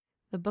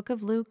The Book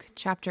of Luke,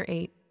 chapter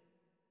 8.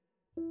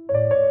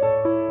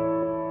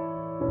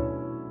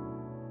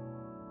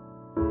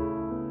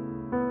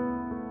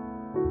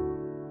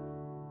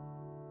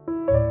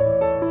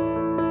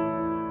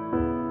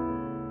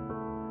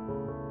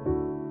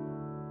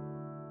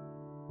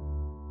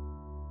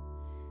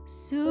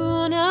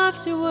 Soon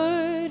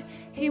afterward,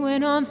 he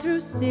went on through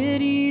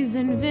cities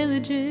and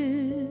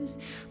villages,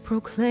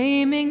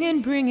 proclaiming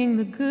and bringing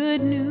the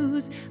good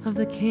news of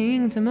the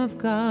kingdom of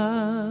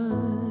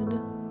God.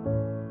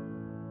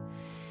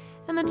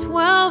 And the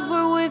 12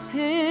 were with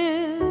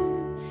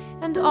him,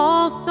 and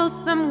also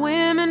some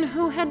women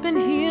who had been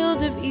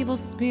healed of evil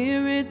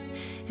spirits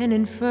and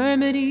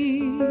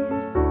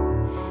infirmities.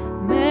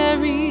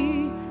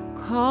 Mary,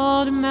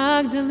 called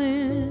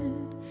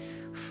Magdalene,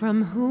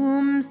 from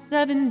whom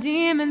 7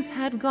 demons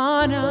had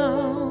gone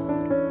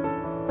out,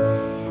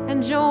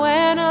 and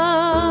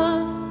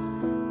Joanna,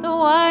 the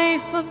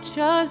wife of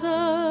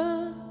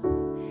Chuza,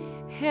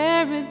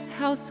 Herod's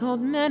household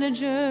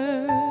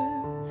manager,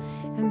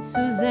 and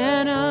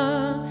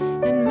Susanna,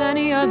 and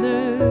many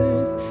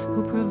others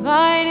who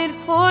provided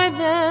for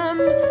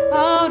them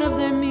out of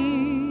their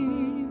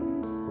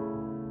means.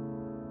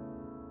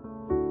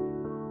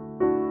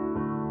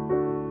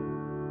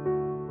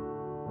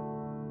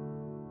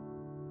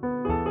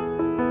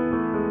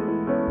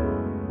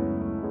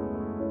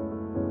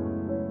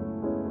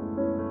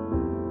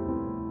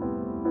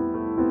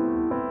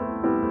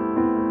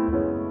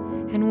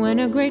 And when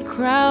a great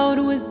crowd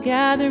was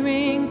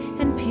gathering,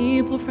 and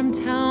people from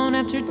town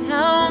after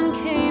town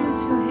came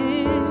to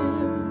him,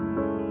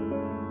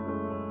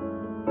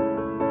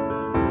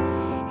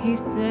 he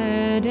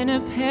said in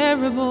a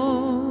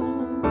parable,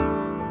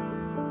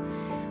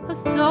 a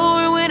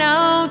sower went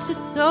out to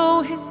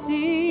sow his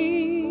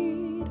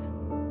seed.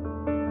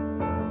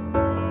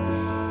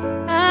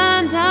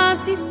 And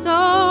as he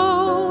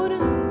sowed,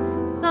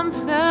 some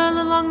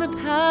fell along the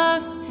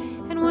path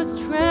and was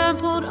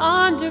trampled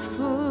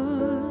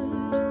underfoot.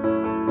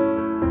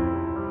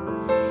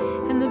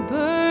 And the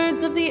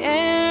birds of the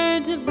air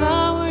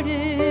devoured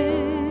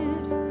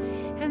it,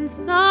 and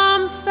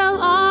some fell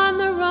on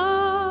the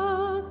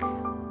rock.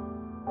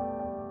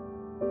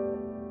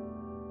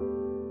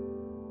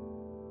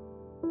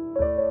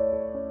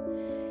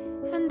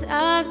 And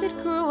as it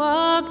grew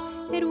up,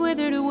 it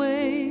withered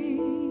away,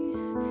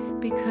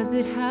 because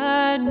it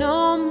had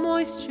no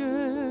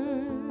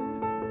moisture.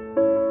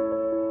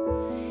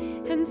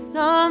 And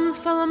some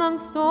fell among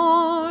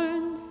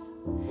thorns,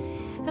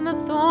 and the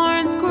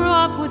thorns grew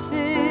up with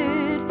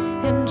it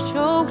and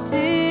choked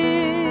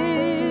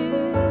it.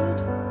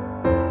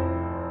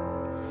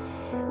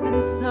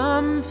 And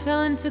some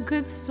fell into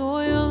good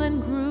soil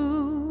and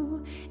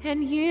grew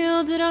and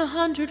yielded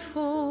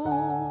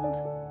 100-fold.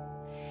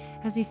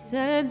 As he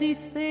said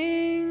these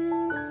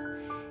things,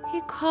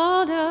 he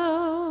called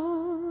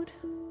out,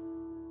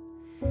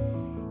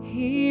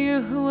 "He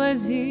who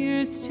has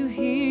ears to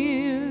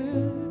hear,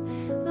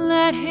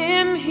 let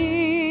him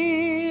hear."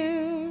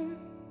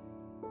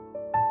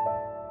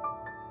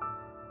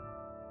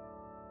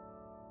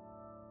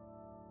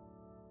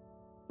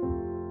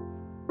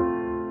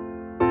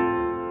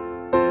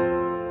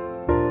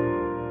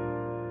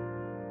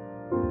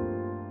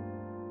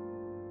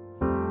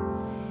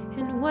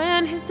 And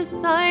when his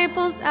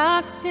disciples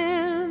asked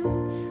him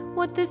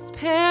what this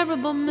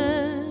parable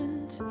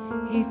meant,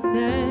 he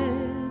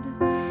said,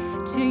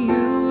 "To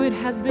you it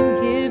has been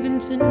given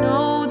to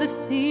know the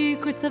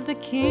secrets of the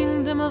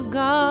kingdom of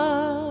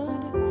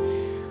God,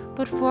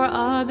 but for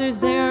others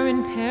they are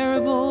in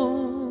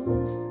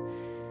parables,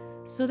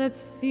 so that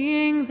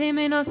seeing they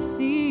may not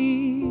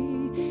see,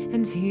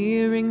 and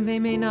hearing they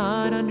may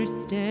not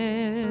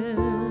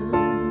understand.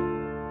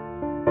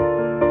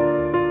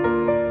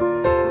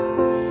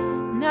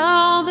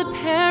 Now the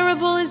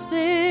parable is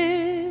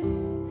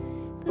this: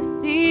 the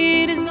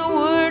seed is the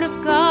word of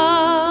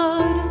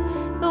God.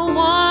 The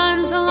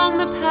ones along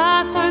the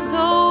path are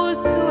those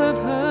who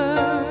have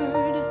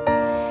heard.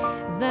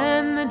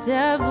 Then the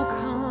devil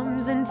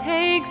comes and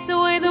takes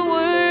away the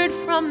word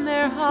from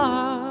their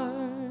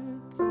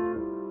hearts,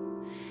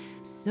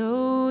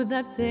 so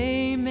that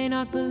they may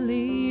not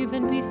believe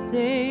and be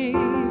saved.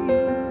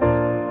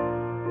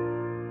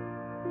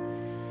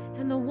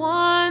 And the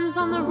ones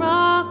on the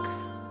rock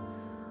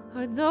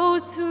are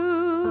those who,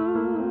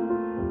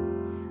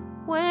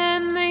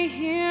 when they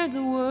hear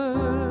the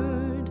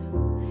word,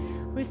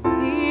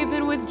 receive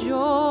it with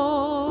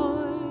joy.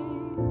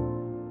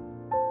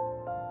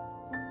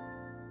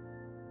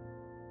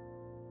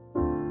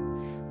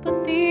 But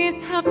these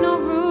have no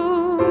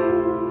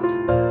root.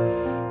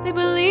 They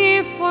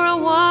believe for a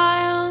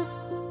while,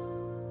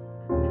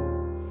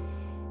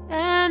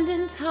 and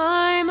in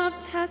time of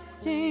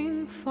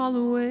testing fall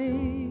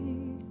away.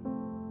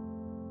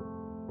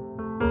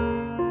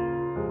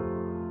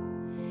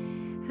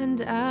 And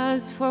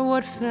as for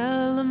what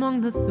fell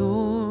among the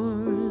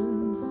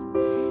thorns,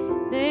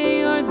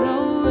 they are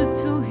those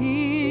who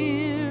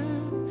hear,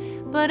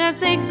 but as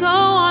they go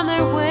on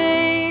their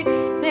way,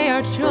 they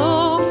are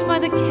choked by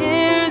the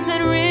cares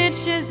and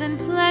riches and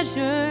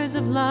pleasures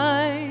of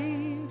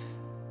life,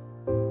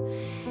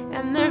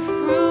 and their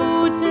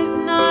fruit is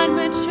not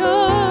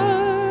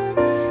mature.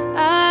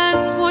 As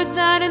for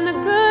that in the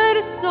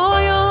good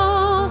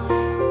soil,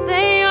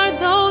 they are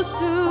those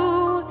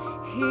who,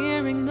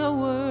 hearing the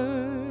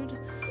word,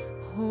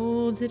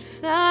 holds it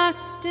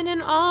fast in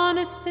an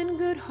honest and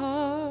good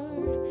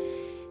heart,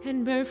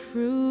 and bear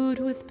fruit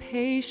with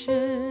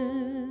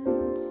patience.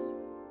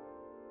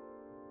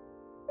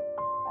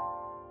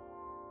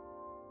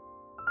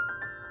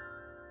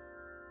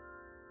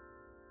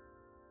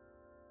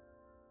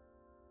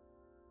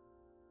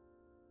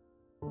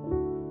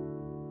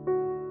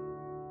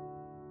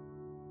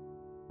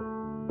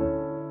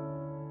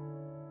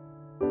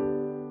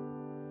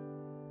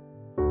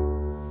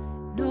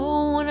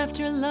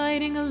 After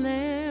lighting a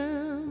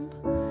lamp,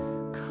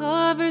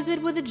 covers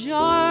it with a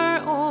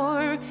jar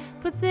or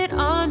puts it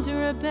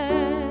under a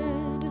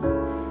bed,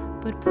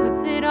 but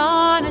puts it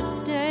on a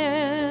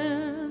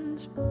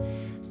stand,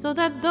 so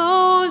that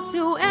those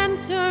who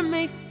enter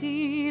may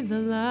see the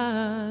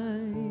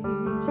light.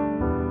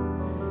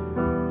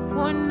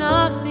 For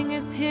nothing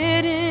is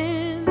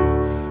hidden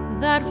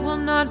that will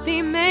not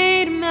be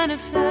made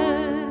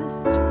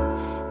manifest,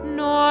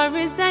 nor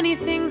is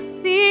anything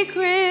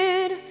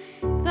secret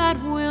that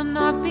will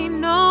not be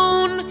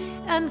known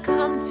and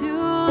come to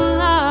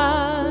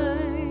light.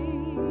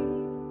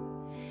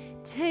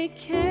 Take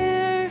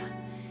care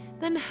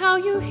then how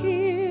you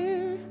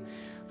hear,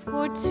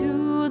 for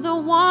to the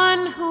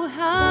one who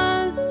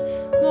has,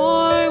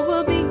 more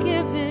will be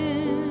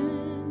given,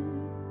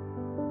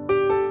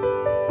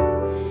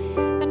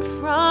 and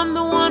from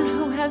the one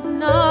who has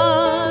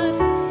not,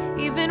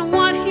 even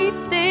what he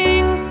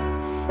thinks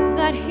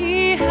that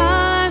he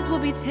has will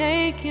be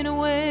taken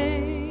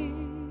away.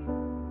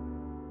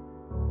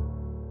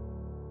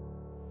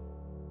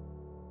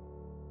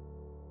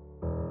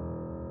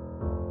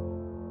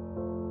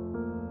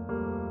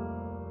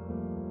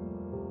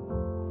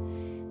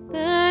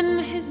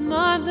 His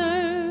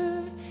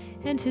mother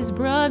and his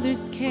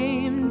brothers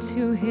came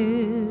to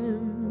him,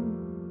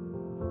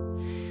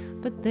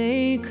 but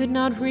they could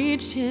not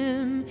reach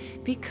him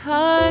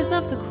because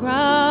of the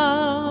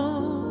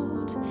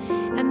crowd.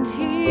 And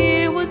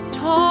he was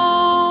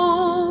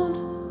told,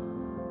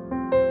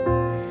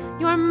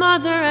 "Your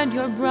mother and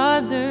your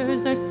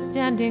brothers are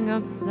standing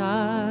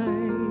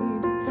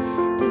outside,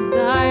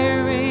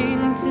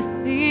 desiring to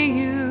see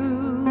you."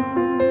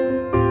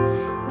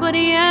 But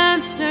he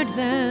answered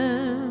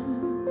them,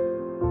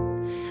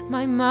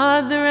 "My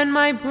mother and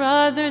my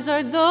brothers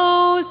are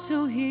those who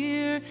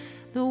hear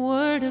the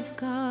word of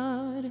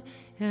God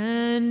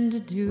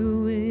and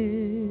do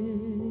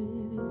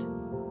it."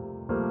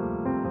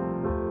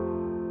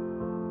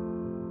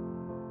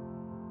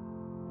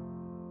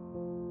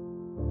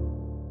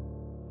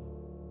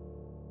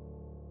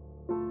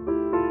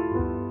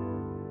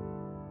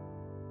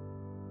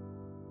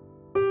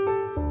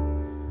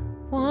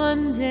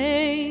 One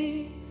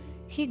day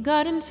he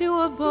got into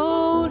a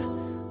boat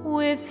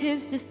with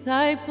his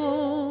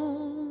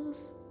disciples,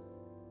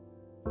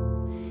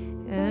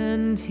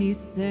 and he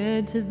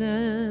said to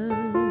them,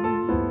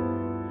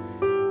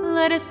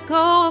 "Let us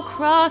go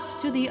across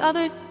to the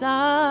other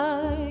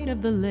side of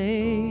the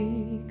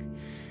lake."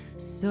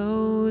 So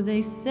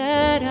they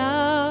set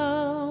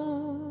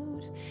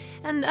out,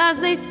 and as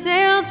they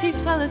sailed he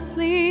fell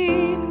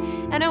asleep,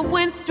 and a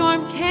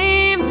windstorm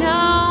came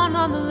down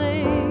on the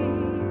lake,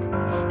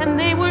 and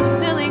they were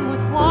filling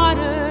with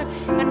water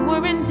and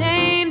were in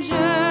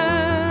danger.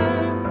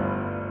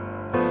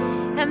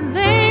 And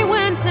they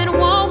went and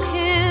woke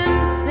him,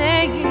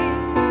 saying,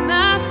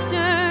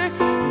 "Master,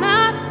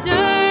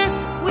 Master,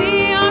 we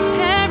are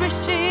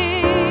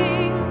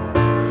perishing."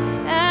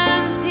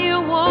 And he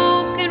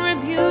awoke and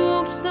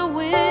rebuked the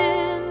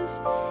wind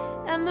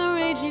and the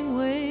raging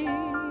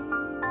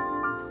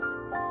waves,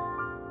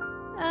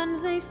 and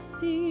they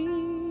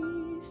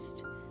ceased,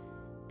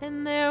 and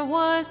there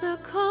was a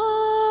calm.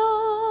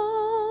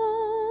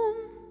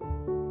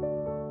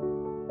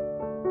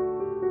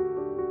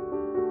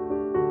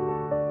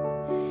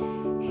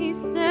 He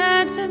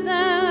said to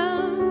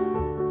them,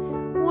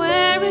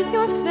 "Where is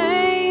your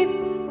faith?"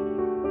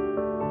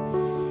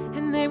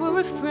 And they were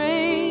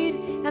afraid,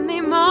 and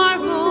they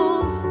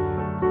marveled,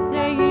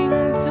 saying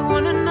to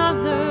one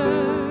another,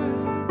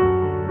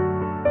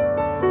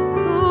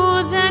 "Who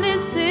then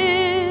is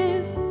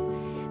this,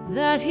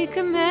 that he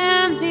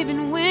commands even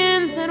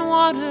winds and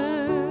water,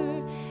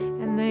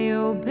 and they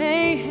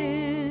obey him?"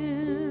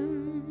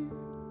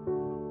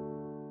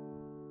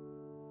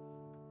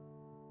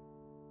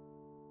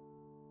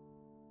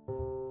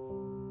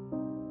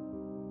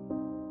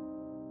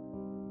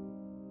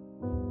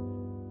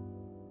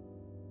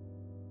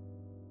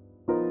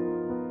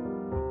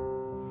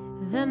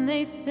 Then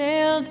they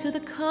sailed to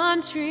the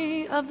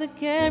country of the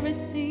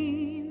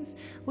Gerasenes,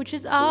 which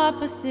is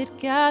opposite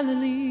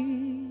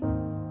Galilee.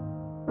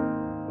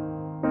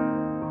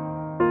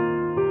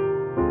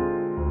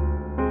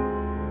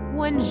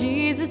 When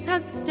Jesus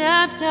had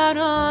stepped out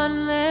on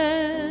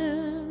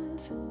land,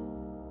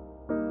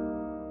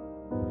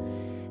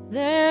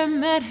 there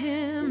met met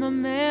him a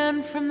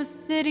man from the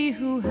city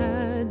who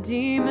had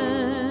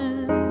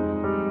demons.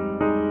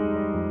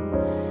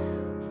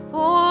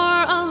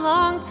 For a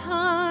long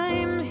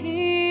time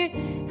he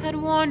had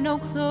worn no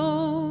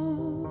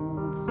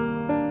clothes,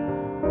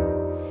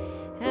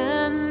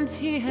 and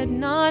he had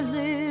not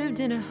lived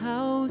in a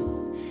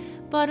house,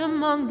 but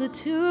among the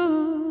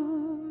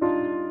tombs.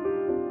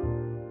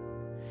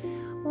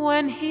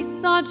 When he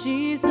saw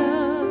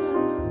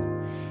Jesus,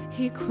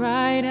 he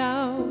cried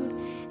out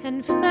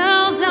and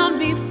fell down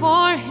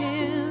before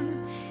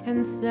him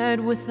and said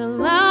with a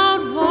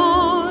loud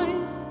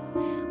voice,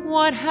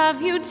 "What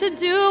have you to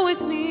do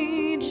with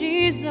me,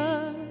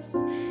 Jesus,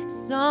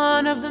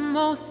 Son of the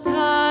Most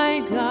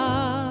High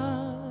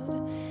God?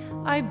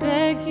 I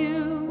beg you,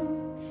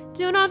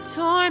 do not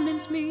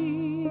torment me."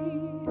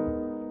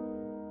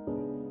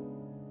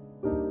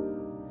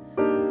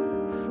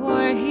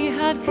 For he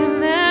had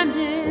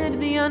commanded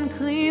the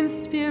unclean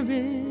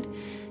spirit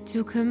to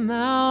come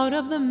out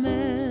of the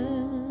man.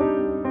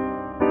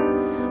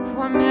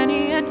 For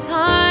many a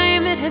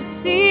time it had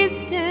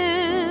seized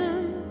him.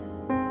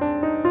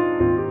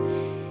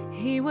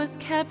 He was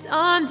kept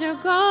under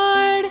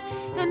guard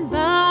and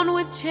bound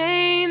with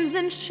chains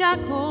and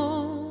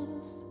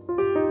shackles.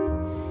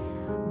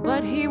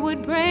 But he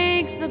would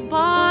break the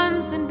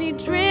bonds and be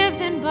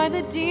driven by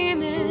the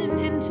demon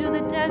into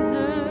the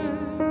desert.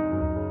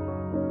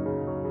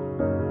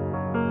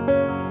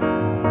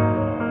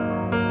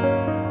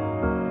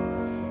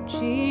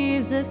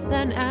 Jesus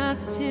then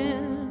asked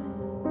him,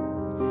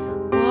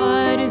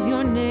 "What is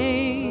your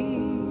name?"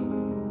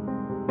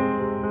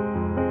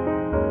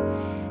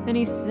 And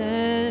he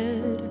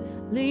said,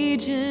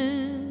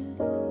 "Legion,"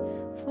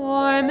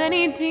 for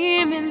many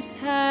demons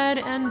had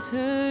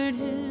entered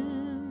him.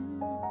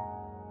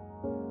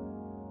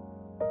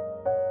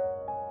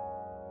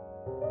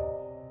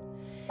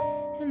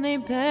 And they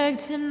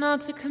begged him not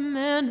to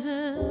command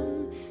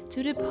them to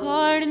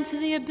depart into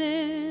the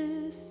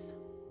abyss.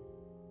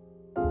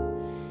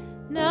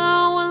 Now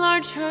a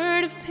large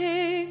herd of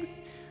pigs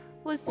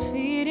was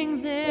feeding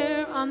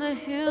there on the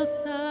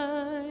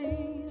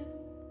hillside,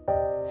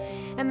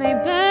 and they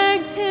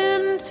begged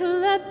him to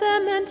let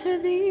them enter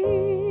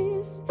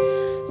these,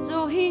 so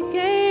he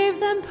gave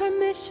them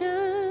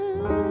permission.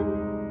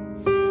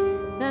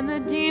 Then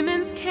the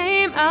demons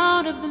came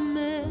out of the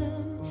men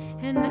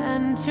and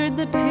entered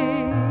the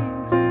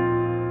pigs,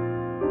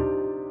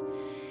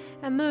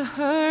 and the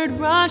herd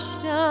rushed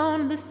down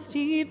the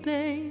steep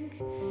bank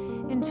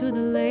into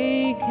the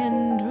lake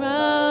and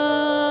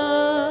drowned.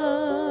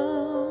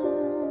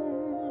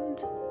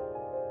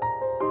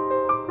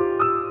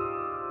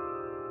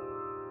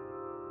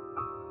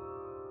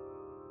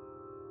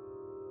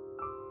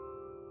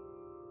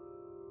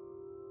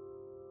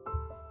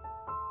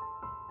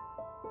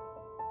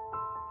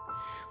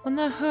 When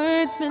the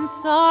herdsmen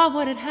saw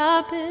what had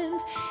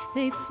happened,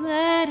 they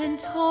fled and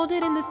told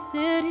it in the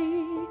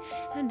city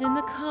and in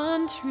the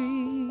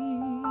country.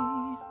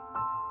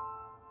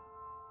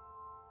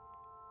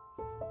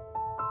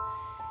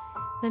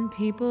 Then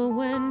people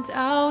went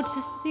out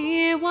to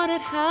see what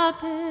had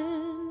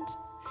happened,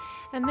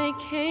 and they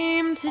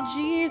came to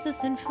Jesus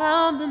and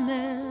found the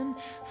man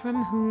from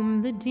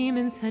whom the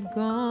demons had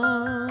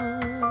gone,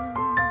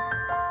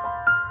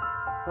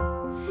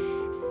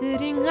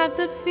 sitting at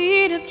the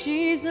feet of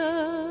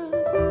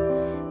Jesus,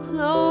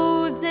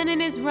 clothed and in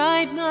his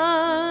right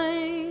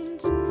mind,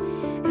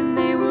 and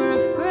they were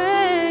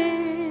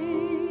afraid.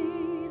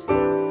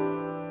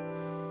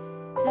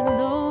 And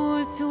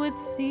those who had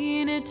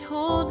seen it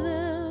told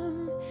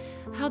them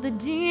how the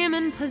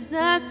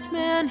demon-possessed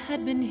man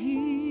had been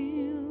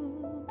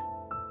healed.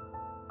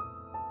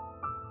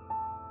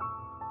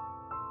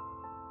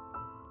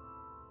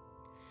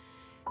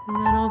 And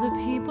then all the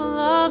people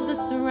of the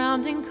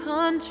surrounding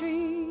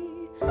country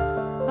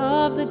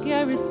of the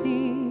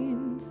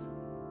Gerasenes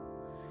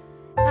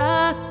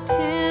asked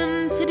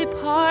him to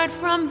depart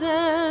from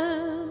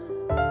them,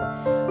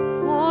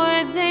 for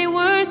they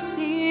were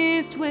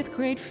seized with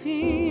great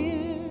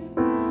fear.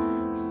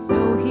 So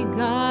he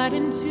got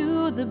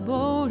into the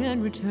boat and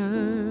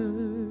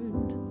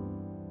returned.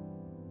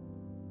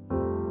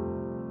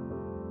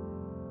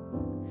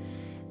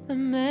 The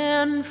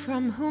man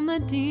from whom the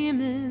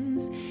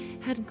demons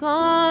had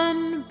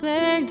gone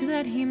begged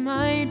that he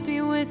might be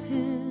with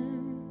him.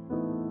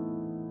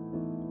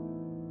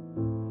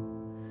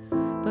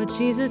 But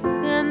Jesus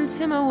sent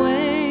him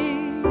away,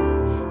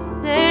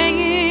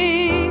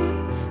 saying,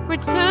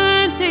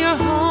 "Return to your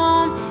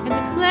home and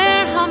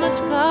declare how much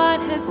God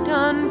has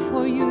done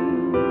for you."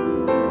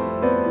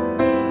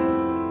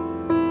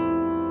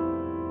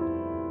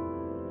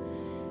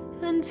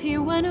 And he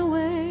went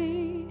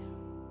away,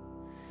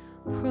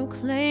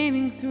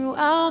 proclaiming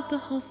throughout the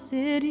whole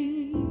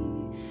city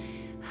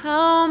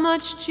how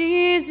much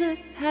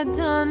Jesus had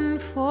done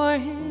for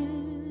him.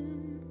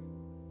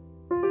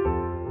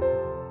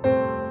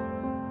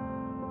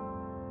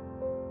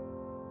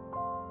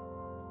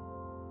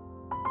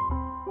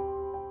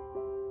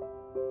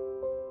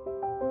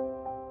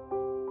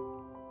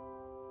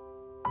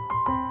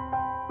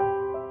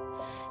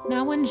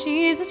 Now when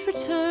Jesus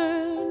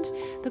returned,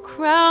 the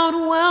crowd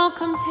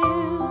welcomed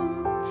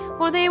him,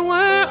 for they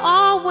were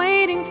all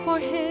waiting for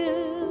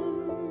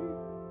him.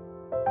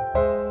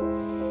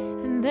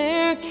 And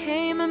there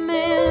came a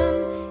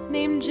man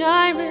named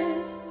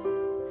Jairus,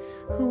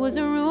 who was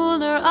a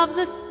ruler of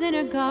the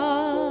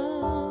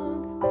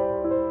synagogue.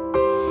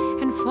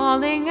 And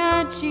falling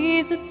at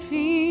Jesus'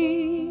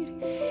 feet,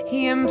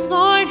 he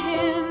implored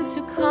him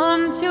to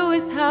come to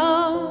his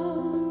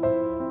house,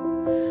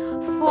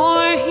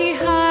 for he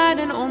had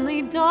an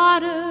only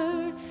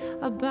daughter,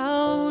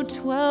 about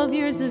 12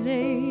 years of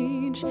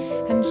age,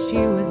 and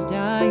she was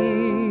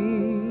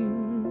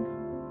dying.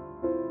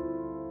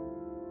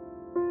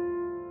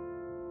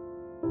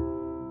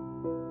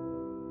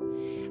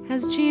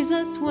 As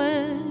Jesus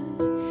went,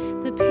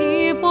 the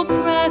people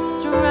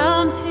pressed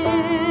around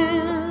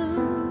him,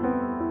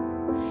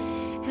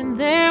 and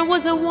there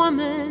was a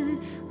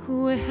woman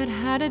who had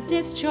had a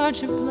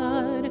discharge of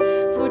blood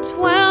for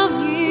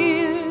 12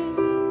 years.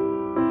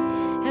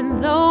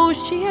 And though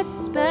she had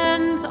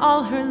spent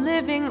all her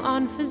living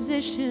on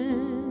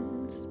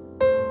physicians,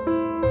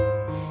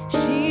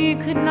 she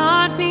could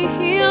not be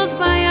healed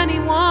by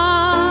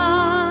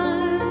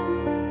anyone.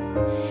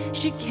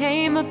 She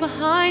came up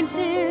behind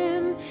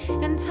him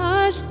and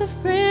touched the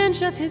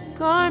fringe of his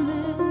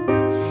garment,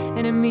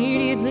 and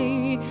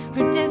immediately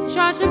her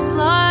discharge of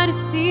blood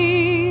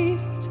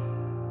ceased.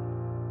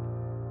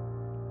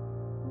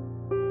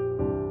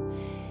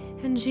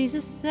 And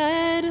Jesus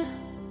said,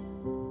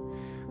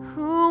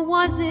 "Who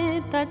was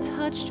it that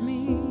touched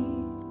me?"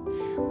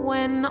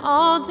 When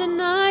all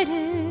denied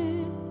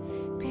it,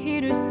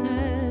 Peter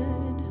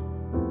said,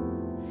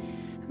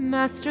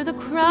 "Master, the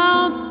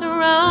crowds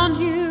surround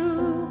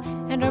you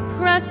and are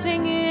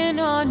pressing in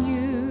on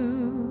you."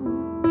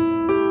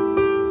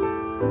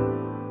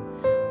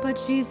 But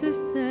Jesus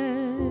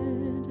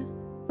said,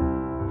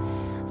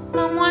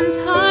 "Someone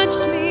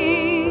touched me,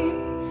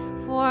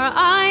 for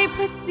I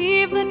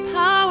perceive that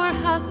power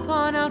has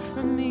gone out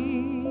from me."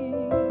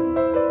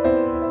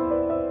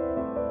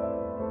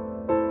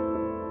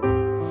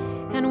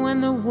 And when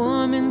the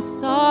woman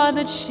saw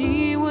that she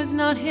was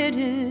not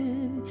hidden,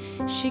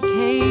 she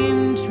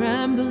came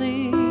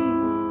trembling.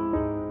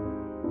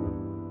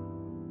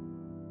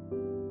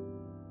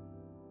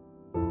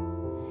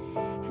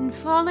 And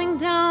falling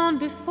down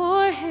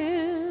before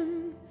him,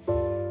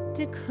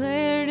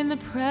 declared in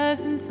the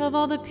presence of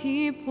all the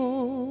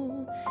people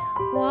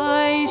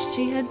why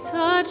she had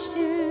touched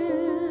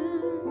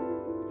him,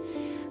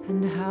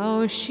 and how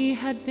she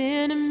had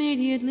been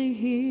immediately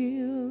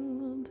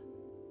healed.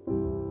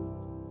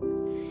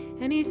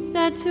 And he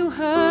said to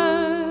her,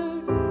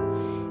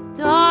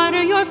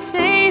 "Daughter, your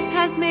faith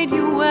has made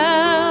you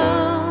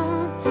well.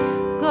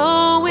 Go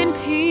in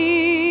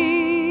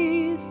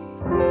peace."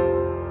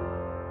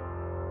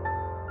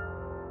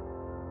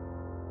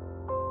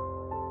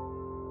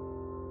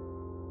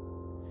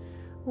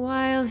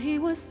 While he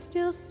was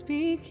still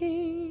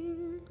speaking,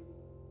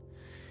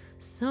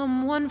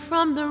 someone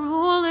from the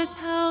ruler's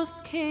house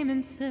came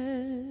and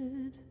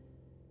said,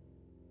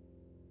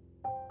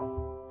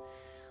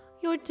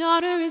 "Your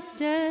daughter is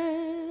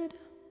dead.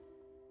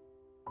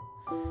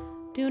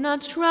 Do not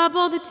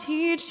trouble the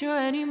teacher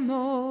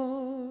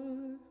anymore."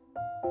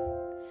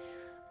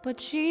 But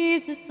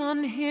Jesus, on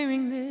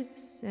hearing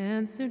this,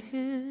 answered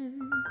him,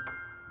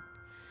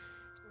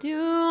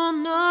 "Do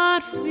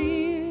not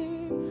fear,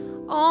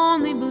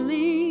 only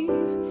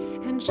believe,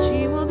 and she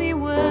will be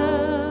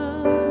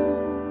well."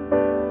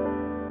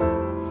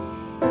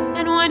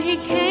 And when he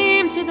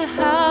came to the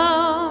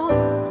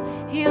house,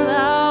 he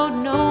allowed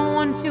no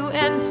one to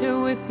enter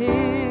with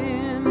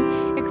him,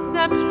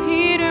 except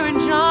Peter and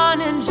John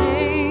and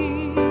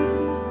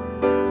James,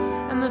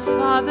 and the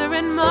father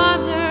and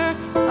mother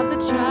of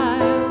the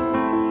child.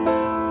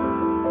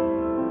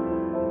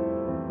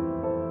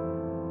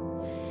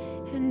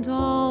 And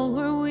all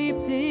were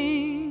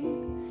weeping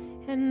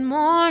and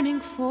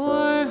mourning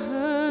for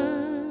her.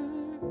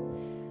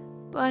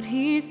 But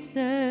he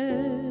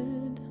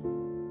said,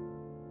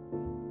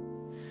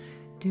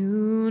 "Do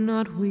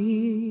not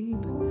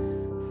weep,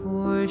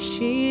 for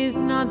she is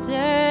not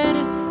dead,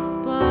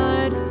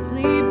 but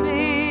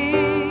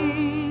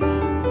sleeping."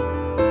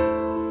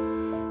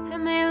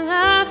 And they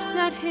laughed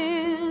at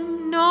him,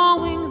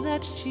 knowing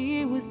that she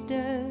was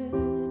dead.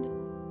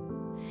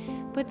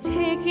 But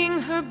taking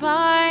her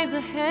by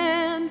the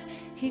hand,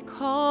 he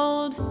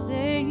called,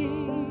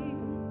 saying,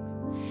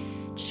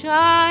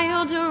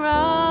 "Child,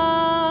 arise."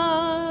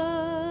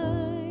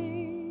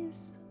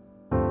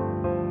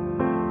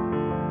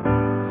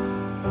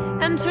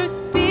 And her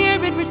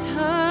spirit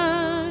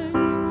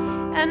returned,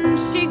 and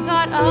she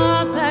got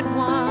up at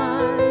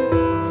once.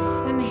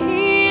 And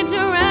he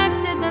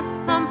directed that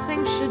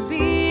something should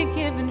be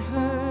given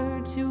her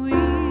to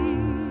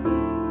eat.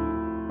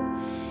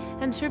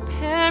 And her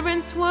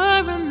parents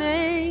were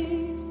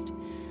amazed,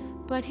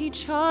 but he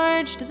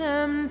charged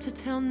them to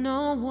tell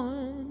no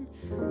one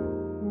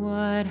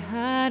what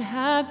had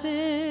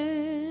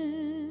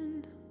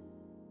happened.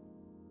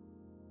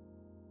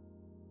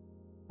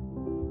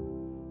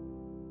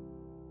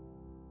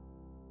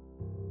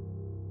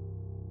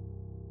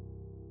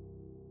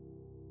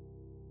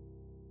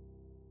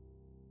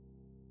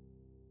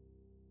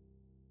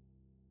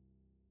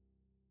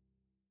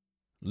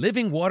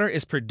 Living Water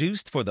is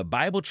produced for the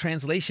Bible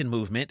translation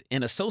movement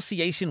in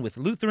association with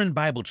Lutheran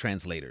Bible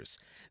Translators.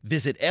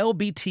 Visit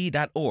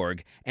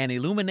lbt.org and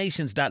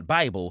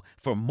illuminations.bible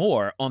for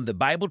more on the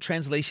Bible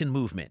translation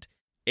movement.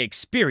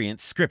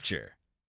 Experience Scripture.